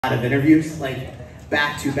lot of interviews, like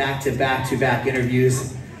back to back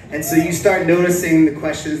interviews. And so you start noticing the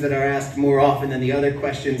questions that are asked more often than the other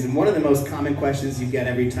questions. And one of the most common questions you get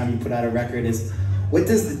every time you put out a record is, what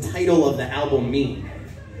does the title of the album mean?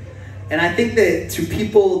 And I think that to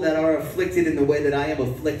people that are afflicted in the way that I am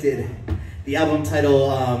afflicted, the album title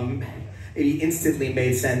maybe instantly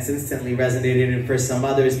made sense, instantly resonated, and for some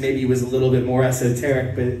others maybe it was a little bit more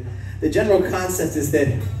esoteric. But the general concept is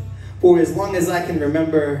that for as long as I can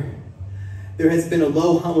remember, there has been a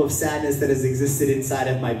low hum of sadness that has existed inside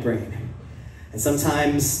of my brain. And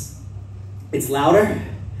sometimes it's louder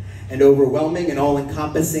and overwhelming and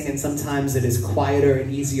all-encompassing, and sometimes it is quieter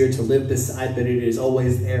and easier to live beside, but it is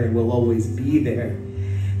always there and will always be there.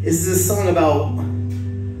 This is a song about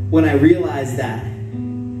when I realized that.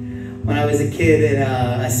 When I was a kid in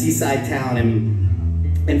a seaside town,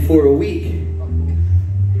 and for a week,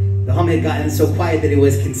 the hum had gotten so quiet that it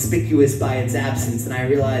was conspicuous by its absence, and I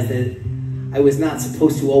realized that I was not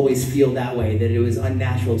supposed to always feel that way, that it was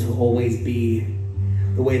unnatural to always be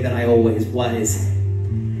the way that I always was.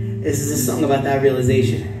 This is a song about that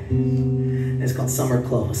realization, and it's called Summer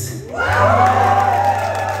Clothes.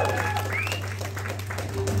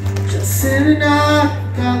 Just sitting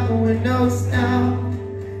out, got the windows down.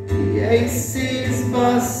 The AC is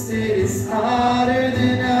busted, it's hotter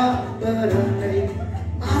than hell, but I make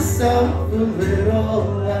myself a little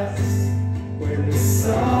less when the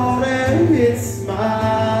sun hits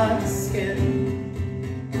my skin.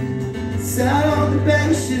 Sat on the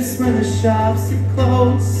benches when the shops are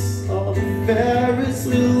closed, all the Ferris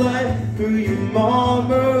wheel light through your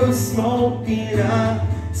Marlboro smoking. I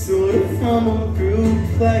sort of fumbled through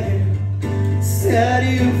playing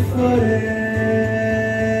steady footing.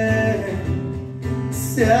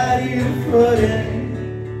 Steady footing.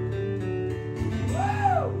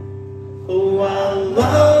 Oh, I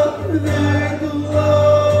love the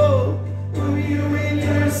glow of you in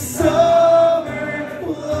your summer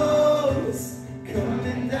clothes,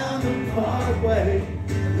 coming down the parkway,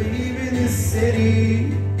 leaving the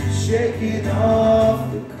city, shaking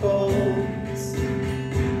off the coals.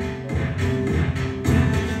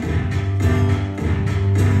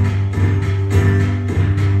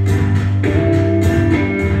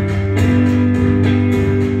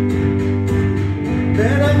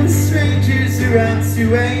 Strangers around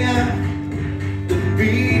 2 a.m. The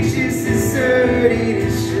beach is deserted,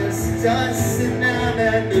 it's just us and I'm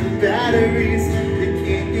at the batteries that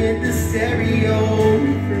can't get the stereo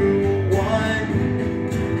through one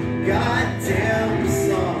goddamn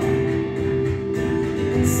song.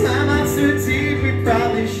 Time out so deep, we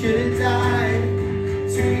probably should have died.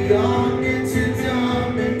 Too young and too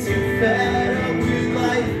dumb and too fed up with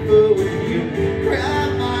life. But when you grab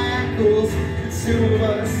my ankles, the two of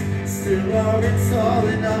us still aren't tall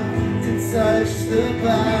enough to touch the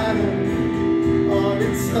bottom.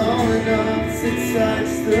 Aren't tall enough to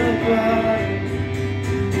touch the bottom.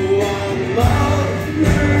 Oh, I love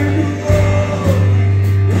her.